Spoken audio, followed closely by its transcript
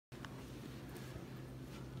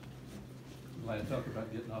Vlad, talk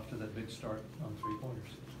about getting off to that big start on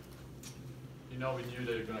three-pointers. You know, we knew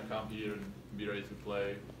they were going to come here and be ready to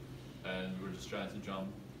play, and we were just trying to jump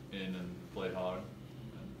in and play hard.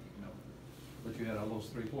 And, you know. But you had all those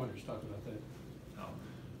three-pointers. Talk about that. No,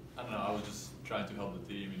 I don't know. I was just trying to help the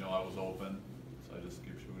team. You know, I was open, so I just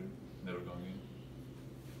kept shooting. They were going in.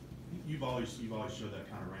 You've always showed that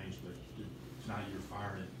kind of range, but tonight you were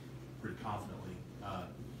firing it pretty confidently.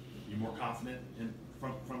 You're more confident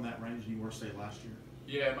from that range than you were, say, last year?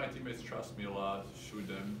 Yeah, my teammates trust me a lot, shoot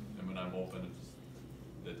them, and when I'm open,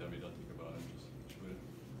 they tell me don't think about it, just shoot it.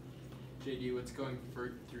 JD, what's going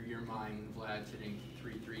through your mind when Vlad's hitting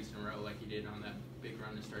 3 threes in a row like he did on that big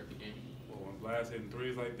run to start the game? Well, when Vlad's hitting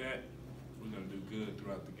threes like that, we're going to do good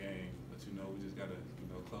throughout the game. But, you know, we just got to,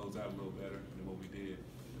 close out a little better than what we did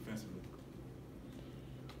defensively.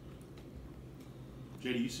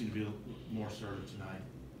 JD, you seem to be a little more assertive tonight.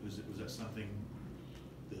 Was that something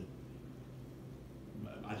that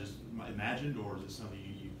I just imagined, or is it something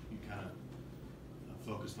you kind of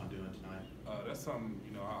focused on doing tonight? That's something,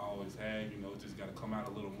 I always had. Just got to come out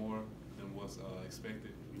a little more than what's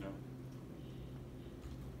expected,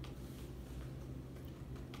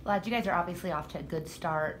 Vlad, you guys are obviously off to a good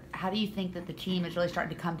start. How do you think that the team is really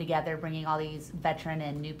starting to come together, bringing all these veteran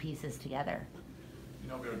and new pieces together?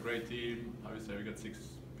 We're a great team. Obviously, we got 6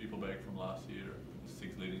 people back from last year,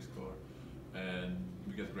 6 leading score, and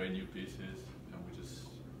we got great new pieces, and we're just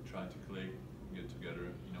trying to click, get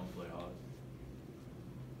together, play hard.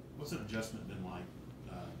 What's that adjustment been like,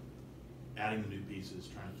 adding the new pieces,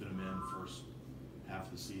 trying to fit them in the first half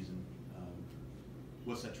of the season?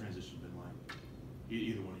 What's that transition been like?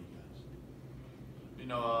 Either one of you guys.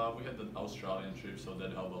 We had the Australian trip, so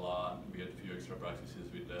that helped a lot. We had a few extra practices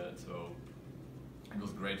with that, so it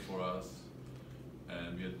was great for us.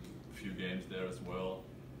 And we had a few games there as well,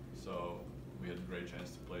 so we had a great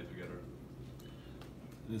chance to play together.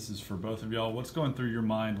 This is for both of y'all. What's going through your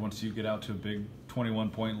mind once you get out to a big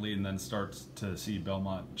 21-point lead and then starts to see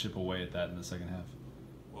Belmont chip away at that in the second half?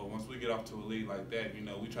 Well, once we get off to a lead like that,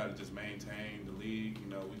 we try to just maintain the lead.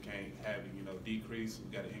 We can't have it, decrease.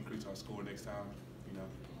 We got to increase our score next time,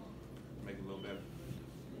 make it a little better.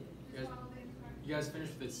 You guys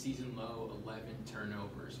finished with a season low 11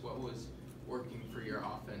 turnovers. What was working for your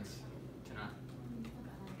offense tonight?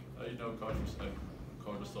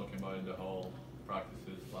 Coach was talking about in the whole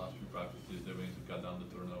practices, last few practices, they wanted to cut down the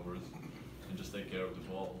turnovers and just take care of the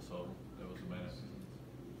ball. So that was the main essence.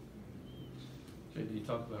 JD, you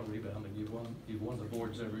talk about rebounding. You've won the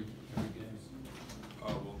boards every game.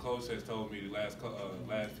 Well, Coach has told me the last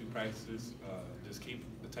few practices, just keep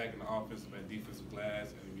attacking the offensive and defensive glass,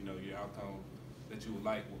 and your outcome that you would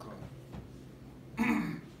like will come.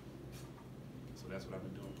 So that's what I've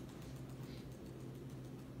been doing.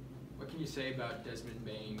 What can you say about Desmond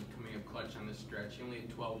Bain coming up clutch on the stretch? He only had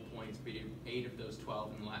 12 points, but he had 8 of those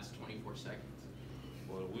 12 in the last 24 seconds.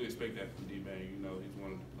 Well, we expect that from D-Bain. He's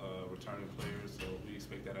one of the returning players, so we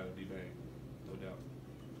expect that out of D-Bain, no doubt.